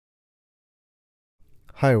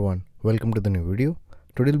Hi everyone, welcome to the new video.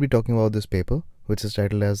 Today we'll be talking about this paper, which is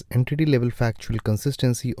titled as Entity Level Factual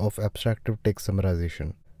Consistency of Abstractive Text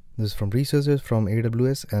Summarization. This is from researchers from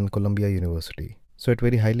AWS and Columbia University. So at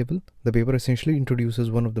very high level, the paper essentially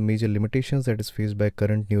introduces one of the major limitations that is faced by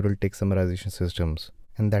current neural text summarization systems,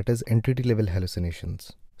 and that is entity level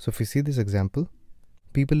hallucinations. So if we see this example,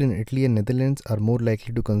 people in Italy and Netherlands are more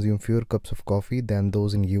likely to consume fewer cups of coffee than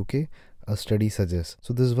those in UK, a study suggests.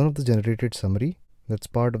 So this is one of the generated summary that's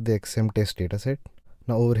part of the XM test dataset.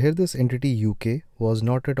 Now over here, this entity UK was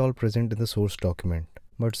not at all present in the source document,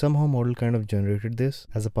 but somehow model kind of generated this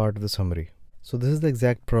as a part of the summary. So this is the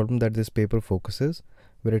exact problem that this paper focuses,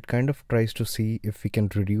 where it kind of tries to see if we can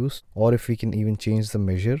reduce or if we can even change the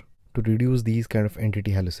measure to reduce these kind of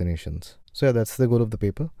entity hallucinations. So yeah, that's the goal of the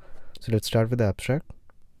paper. So let's start with the abstract.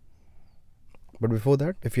 But before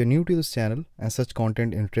that, if you're new to this channel and such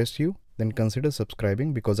content interests you, then consider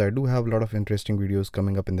subscribing because I do have a lot of interesting videos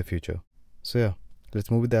coming up in the future. So yeah,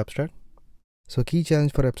 let's move with the abstract. So key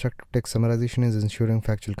challenge for abstractive text summarization is ensuring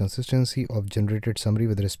factual consistency of generated summary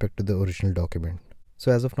with respect to the original document.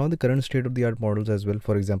 So as of now, the current state-of-the-art models as well,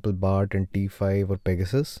 for example BART and T5 or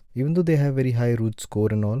Pegasus, even though they have very high root score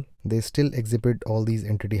and all, they still exhibit all these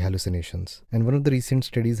entity hallucinations. And one of the recent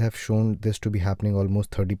studies have shown this to be happening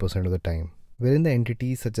almost 30% of the time, wherein the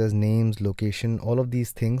entities such as names, location, all of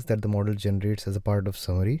these things that the model generates as a part of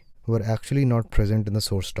summary were actually not present in the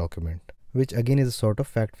source document, which again is a sort of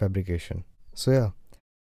fact fabrication. So yeah,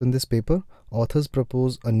 in this paper, authors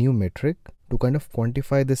propose a new metric to kind of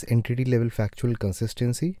quantify this entity level factual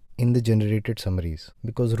consistency in the generated summaries,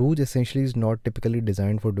 because Rouge essentially is not typically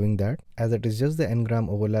designed for doing that, as it is just the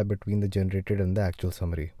n-gram overlap between the generated and the actual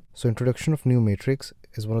summary. So introduction of new matrix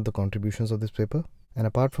is one of the contributions of this paper. And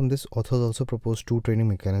apart from this, authors also propose two training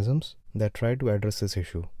mechanisms that try to address this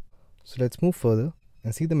issue. So let's move further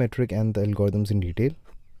and see the metric and the algorithms in detail.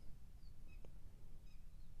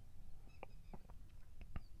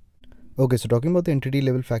 Okay, so talking about the entity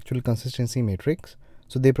level factual consistency matrix,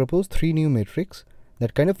 so they propose three new metrics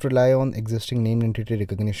that kind of rely on existing named entity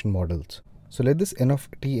recognition models. So let this n of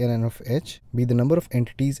t and n of h be the number of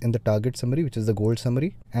entities in the target summary, which is the gold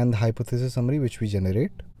summary, and the hypothesis summary, which we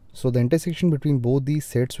generate. So the intersection between both these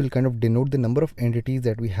sets will kind of denote the number of entities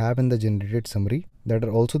that we have in the generated summary that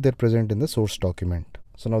are also there present in the source document.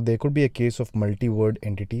 So now there could be a case of multi-word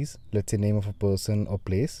entities, let's say name of a person or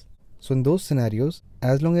place. So in those scenarios,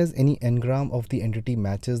 as long as any n-gram of the entity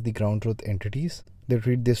matches the ground truth entities, they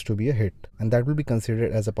treat this to be a hit, and that will be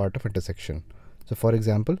considered as a part of intersection. So for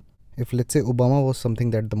example, if let's say Obama was something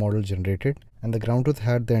that the model generated and the ground truth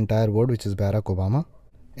had the entire word, which is Barack Obama,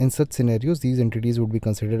 in such scenarios, these entities would be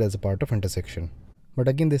considered as a part of intersection. But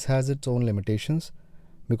again, this has its own limitations,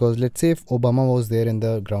 because let's say if Obama was there in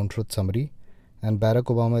the ground truth summary and Barack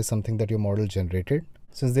Obama is something that your model generated,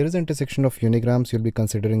 since there is an intersection of unigrams, you'll be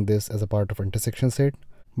considering this as a part of intersection set.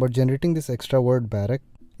 But generating this extra word Barack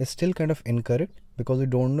is still kind of incorrect, because we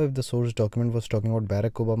don't know if the source document was talking about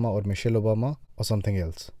Barack Obama or Michelle Obama or something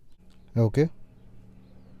else. Okay.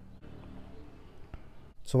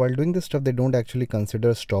 So while doing this stuff, they don't actually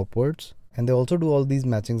consider stop words, and they also do all these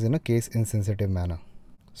matchings in a case insensitive manner.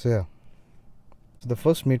 So yeah. So the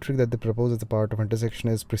first metric that they propose as a part of intersection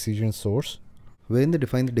is precision source, wherein they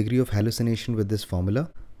define the degree of hallucination with this formula,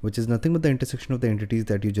 which is nothing but the intersection of the entities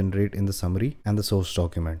that you generate in the summary and the source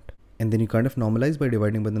document. And then you kind of normalize by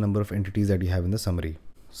dividing by the number of entities that you have in the summary.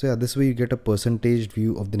 So yeah, this way you get a percentaged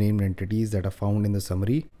view of the named entities that are found in the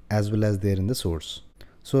summary as well as there in the source.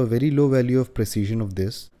 So a very low value of precision of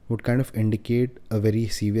this would kind of indicate a very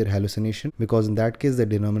severe hallucination, because in that case the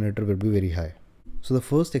denominator will be very high. So the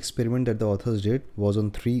first experiment that the authors did was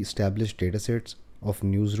on 3 established datasets of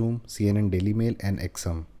Newsroom, CNN Daily Mail and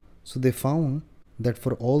XM. So they found that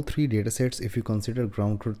for all 3 datasets, if you consider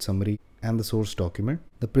ground truth summary and the source document,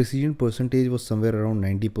 the precision percentage was somewhere around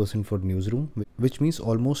 90% for Newsroom, which means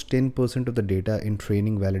almost 10% of the data in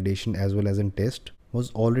training, validation as well as in test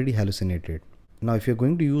was already hallucinated. Now, if you're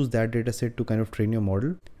going to use that dataset to kind of train your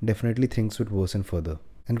model, definitely things would worsen further.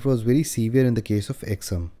 And it was very severe in the case of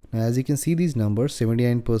XM. Now, as you can see these numbers,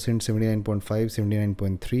 79%, 79.5,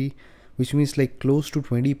 79.3, which means like close to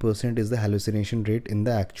 20% is the hallucination rate in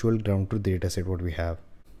the actual ground truth dataset what we have.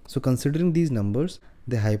 So considering these numbers,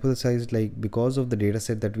 they hypothesized like because of the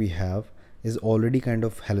dataset that we have is already kind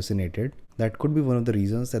of hallucinated, that could be one of the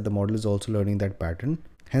reasons that the model is also learning that pattern.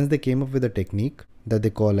 Hence they came up with a technique that they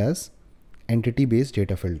call as entity-based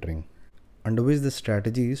data filtering, under which the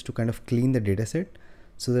strategy is to kind of clean the dataset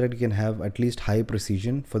so that you can have at least high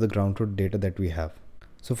precision for the ground truth data that we have.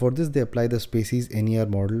 So for this, they apply the species NER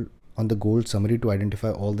model on the gold summary to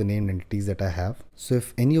identify all the named entities that I have. So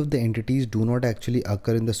if any of the entities do not actually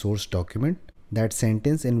occur in the source document, that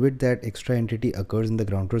sentence in which that extra entity occurs in the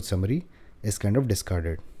ground truth summary is kind of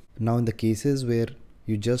discarded. Now in the cases where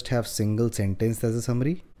you just have single sentence as a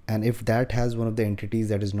summary, and if that has one of the entities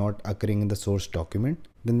that is not occurring in the source document,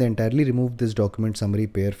 then they entirely remove this document summary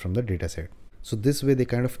pair from the dataset. So this way they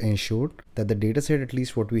kind of ensured that the dataset, at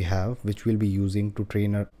least what we have, which we'll be using to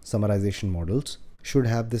train our summarization models, should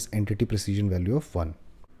have this entity precision value of 1.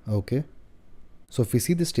 Okay. So if we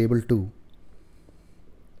see this table too,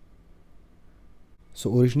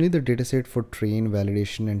 so originally the dataset for train,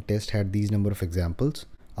 validation and test had these number of examples.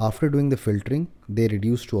 After doing the filtering, they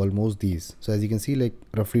reduced to almost these. So as you can see, like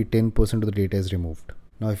roughly 10% of the data is removed.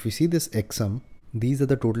 Now if you see this XSUM, these are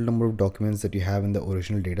the total number of documents that you have in the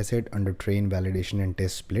original dataset under train, validation and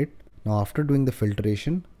test split. Now after doing the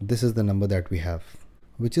filtration, this is the number that we have,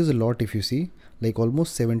 which is a lot. If you see, like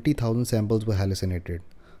almost 70,000 samples were hallucinated.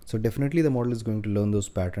 So definitely the model is going to learn those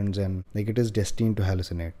patterns and like it is destined to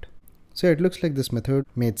hallucinate. So it looks like this method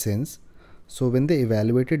made sense. So when they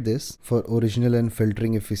evaluated this for original and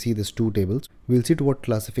filtering, if we see these two tables, we'll see to what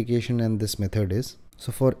classification and this method is.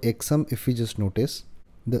 So for XSUM, if we just notice,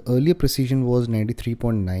 the earlier precision was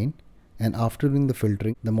 93.9 and after doing the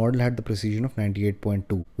filtering, the model had the precision of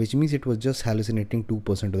 98.2, which means it was just hallucinating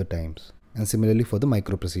 2% of the times. And similarly for the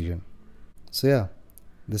micro precision. So yeah,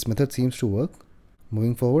 this method seems to work.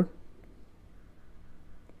 Moving forward.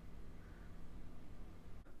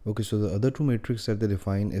 Okay, so the other two metrics that they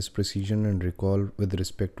define is precision and recall with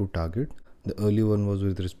respect to target. The earlier one was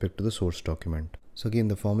with respect to the source document. So again,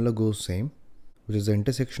 the formula goes same, which is the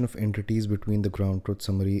intersection of entities between the ground truth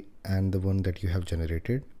summary and the one that you have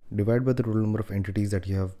generated, divided by the total number of entities that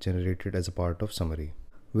you have generated as a part of summary,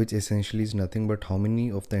 which essentially is nothing but how many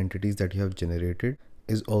of the entities that you have generated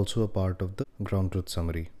is also a part of the ground truth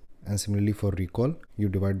summary. And similarly for recall, you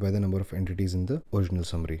divide by the number of entities in the original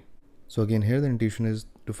summary. So again, here the intuition is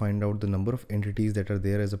to find out the number of entities that are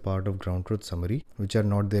there as a part of ground truth summary, which are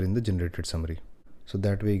not there in the generated summary. So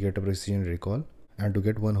that way you get a precision recall, and to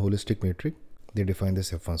get one holistic metric, they define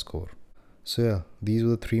this F1 score. So yeah, these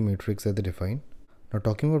were the three metrics that they define. Now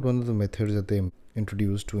talking about one of the methods that they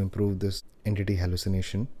introduced to improve this entity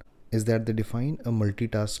hallucination is that they define a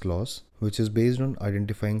multitask loss, which is based on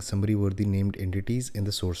identifying summary-worthy named entities in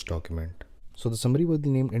the source document. So the summary-worthy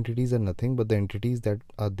named entities are nothing but the entities that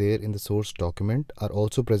are there in the source document are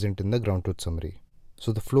also present in the ground truth summary.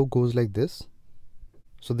 So the flow goes like this.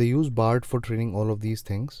 So they use BART for training all of these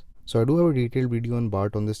things. So I do have a detailed video on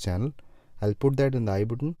BART on this channel. I'll put that in the I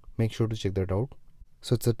button. Make sure to check that out.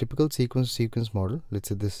 So it's a typical sequence model. Let's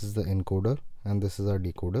say this is the encoder and this is our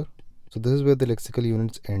decoder. So this is where the lexical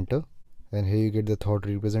units enter, and here you get the thought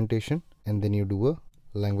representation, and then you do a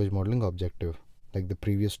language modeling objective. Like the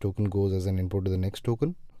previous token goes as an input to the next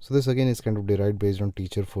token. So this again is kind of derived based on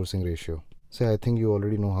teacher forcing ratio. So I think you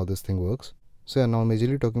already know how this thing works. So yeah, now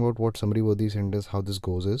majorly talking about what summary worthy sentence, how this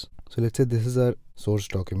goes is. So let's say this is our source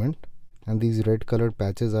document, and these red colored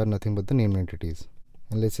patches are nothing but the named entities.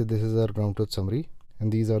 And let's say this is our ground truth summary,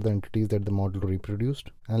 and these are the entities that the model reproduced.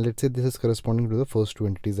 And let's say this is corresponding to the first two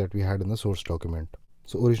entities that we had in the source document.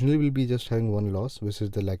 So originally we'll be just having one loss, which is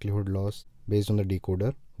the likelihood loss based on the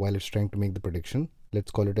decoder while it's trying to make the prediction. Let's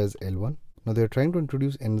call it as L1. Now they're trying to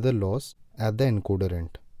introduce another loss at the encoder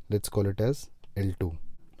end. Let's call it as L2.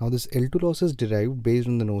 Now this L2 loss is derived based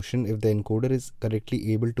on the notion if the encoder is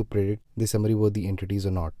correctly able to predict the summary worthy entities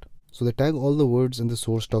or not. So they tag all the words in the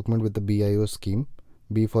source document with the BIO scheme.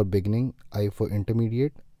 B for beginning, I for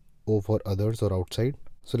intermediate, O for others or outside.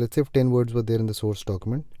 So let's say if 10 words were there in the source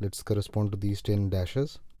document, let's correspond to these 10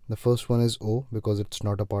 dashes. The first one is O because it's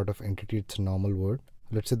not a part of entity, it's a normal word.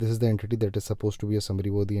 Let's say this is the entity that is supposed to be a summary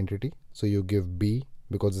worthy entity. So you give B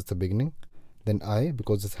because it's the beginning. Then I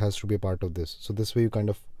because this has to be a part of this. So this way you kind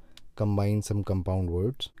of combine some compound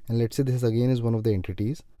words. And let's say this again is one of the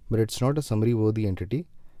entities, but it's not a summary worthy entity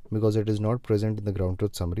because it is not present in the ground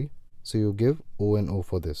truth summary. So you give O and O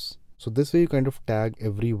for this. So this way you kind of tag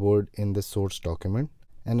every word in the source document,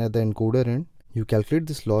 and at the encoder end, you calculate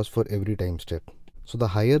this loss for every time step. So the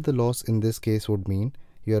higher the loss in this case would mean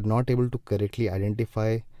you are not able to correctly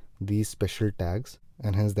identify these special tags,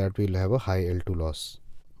 and hence that will have a high L2 loss.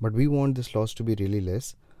 But we want this loss to be really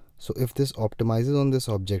less. So if this optimizes on this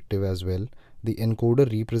objective as well, the encoder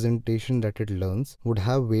representation that it learns would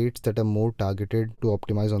have weights that are more targeted to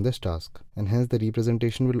optimize on this task. And hence the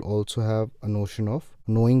representation will also have a notion of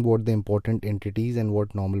knowing what the important entities and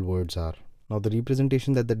what normal words are. Now the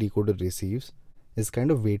representation that the decoder receives is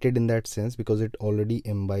kind of weighted in that sense because it already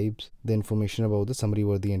imbibes the information about the summary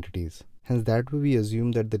worthy entities. Hence that way we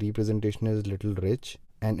assume that the representation is little rich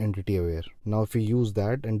and entity aware. Now if we use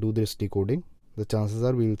that and do this decoding, the chances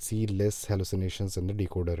are we'll see less hallucinations in the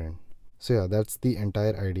decoder end. So yeah, that's the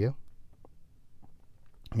entire idea.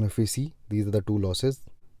 And if we see, these are the two losses.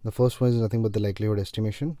 The first one is nothing but the likelihood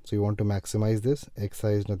estimation. So you want to maximize this. Xi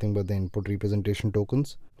is nothing but the input representation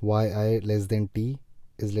tokens. Yi less than t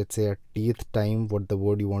is, let's say, at tth time what the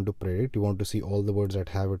word you want to predict. You want to see all the words that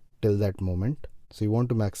have it till that moment. So you want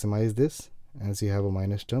to maximize this, as you have a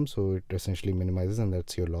minus term, so it essentially minimizes, and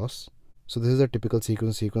that's your loss. So this is a typical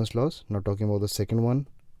sequence loss. Now talking about the second one,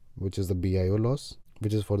 which is the BIO loss,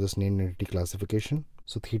 which is for this named entity classification.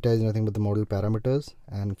 So theta is nothing but the model parameters,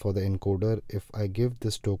 and for the encoder, if I give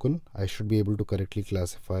this token, I should be able to correctly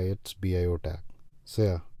classify its BIO tag. So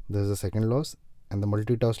yeah, this is the second loss, and the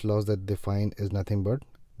multitask loss that they find is nothing but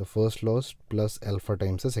the first loss plus alpha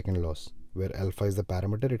times the second loss, where alpha is the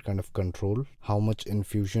parameter. It kind of controls how much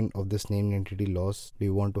infusion of this named entity loss do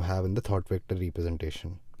you want to have in the thought vector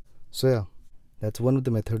representation. So yeah, that's one of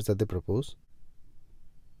the methods that they propose.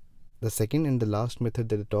 The second and the last method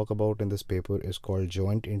that they talk about in this paper is called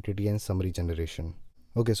joint entity and summary generation.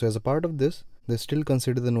 Okay, so as a part of this, they still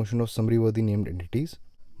consider the notion of summary-worthy named entities,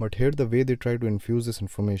 but here the way they try to infuse this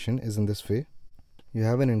information is in this way. You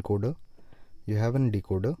have an encoder, you have an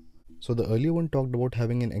decoder. So the earlier one talked about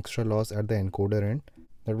having an extra loss at the encoder end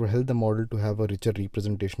that would help the model to have a richer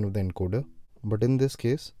representation of the encoder. But in this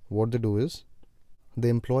case, what they do is they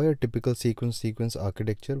employ a typical sequence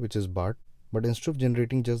architecture, which is BART. But instead of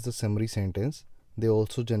generating just the summary sentence, they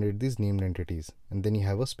also generate these named entities, and then you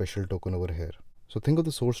have a special token over here. So think of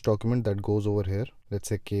the source document that goes over here, let's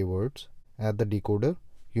say K words. At the decoder,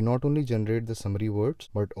 you not only generate the summary words,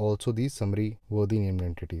 but also these summary worthy named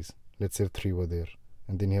entities. Let's say 3 were there,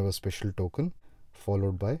 and then you have a special token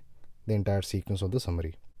followed by the entire sequence of the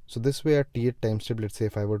summary. So this way at T8 time step, let's say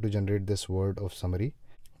if I were to generate this word of summary,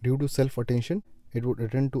 due to self-attention, it would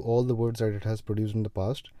attend to all the words that it has produced in the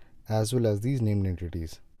past, as well as these named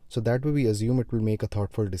entities. So that way we assume it will make a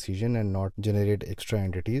thoughtful decision and not generate extra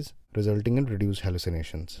entities, resulting in reduced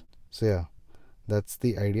hallucinations. So yeah, that's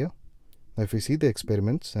the idea. Now if we see the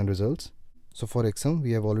experiments and results, so for exam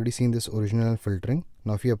we have already seen this original filtering.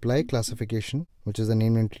 Now if you apply classification, which is the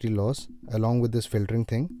named entity loss, along with this filtering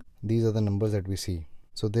thing, these are the numbers that we see.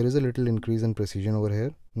 So there is a little increase in precision over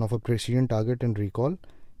here. Now for precision, target and recall,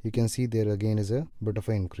 you can see there again is a bit of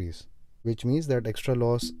an increase, which means that extra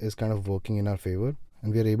loss is kind of working in our favor,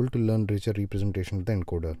 and we are able to learn richer representation of the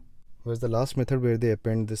encoder. Whereas the last method, where they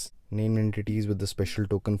append this named entities with the special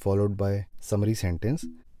token followed by summary sentence,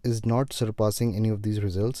 is not surpassing any of these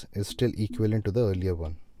results, is still equivalent to the earlier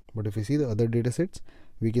one. But if we see the other datasets,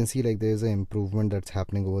 we can see like there is an improvement that's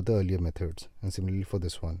happening over the earlier methods, and similarly for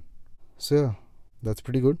this one. So yeah, that's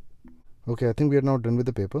pretty good. Okay, I think we are now done with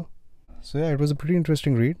the paper. So yeah, it was a pretty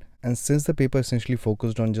interesting read, and since the paper essentially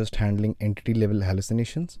focused on just handling entity level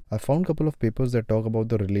hallucinations, I found a couple of papers that talk about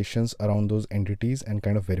the relations around those entities and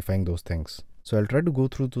kind of verifying those things. So I'll try to go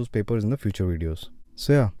through those papers in the future videos.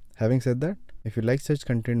 So yeah, having said that, if you like such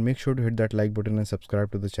content, make sure to hit that like button and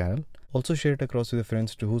subscribe to the channel. Also share it across with your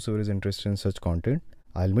friends to whosoever is interested in such content.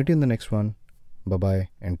 I'll meet you in the next one. Bye bye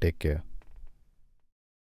and take care.